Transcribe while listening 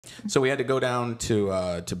So we had to go down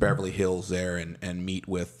to Beverly Hills there and meet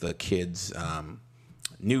with the kids'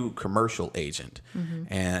 new commercial agent,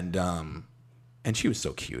 and she was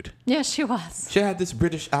so cute. Yeah, she was. She had this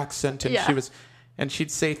British accent, and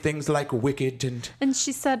she'd say things like "wicked" and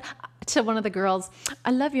she said to one of the girls,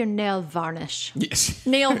 "I love your nail varnish." Yes.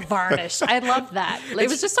 Nail varnish. I love that. It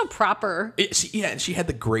was just so proper. And she had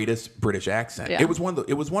the greatest British accent. Yeah. It was one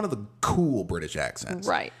of the cool British accents.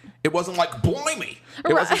 Right. It wasn't like blimey.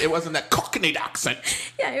 It wasn't that Cockney accent.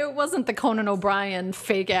 Yeah, it wasn't the Conan O'Brien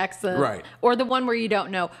fake accent. Right. Or the one where you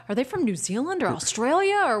don't know, are they from New Zealand or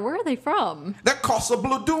Australia or where are they from? That costs a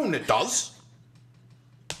bladoon, it does.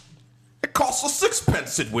 It costs a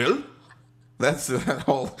sixpence, it will. That's that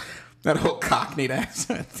whole Cockney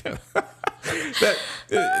accent.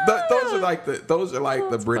 Those are like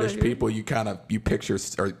the British funny. people you picture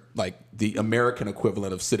are like the American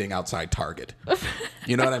equivalent of sitting outside Target.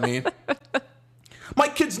 You know what I mean? My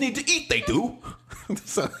kids need to eat, they do.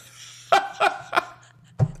 So,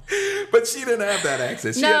 but she didn't have that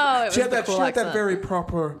accent. She had that very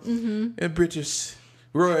proper British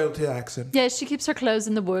royalty accent. Yeah, she keeps her clothes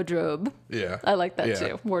in the wardrobe. Yeah. I like that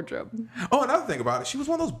too. Wardrobe. Oh, another thing about it, she was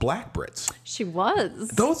one of those black Brits. She was.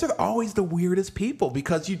 Those are always the weirdest people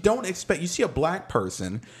because you don't expect, you see a black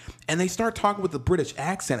person and they start talking with a British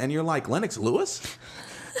accent and you're like, Lennox Lewis?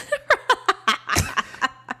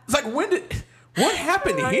 It's like, what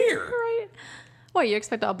happened here? Right. What, you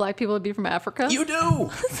expect all black people to be from Africa? You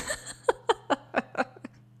do.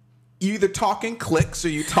 You either talking clicks or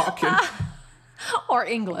you talking... Or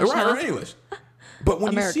English, Right, huh? or English. But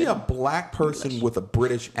when American you see a black person with a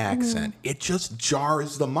British accent, it just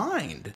jars the mind.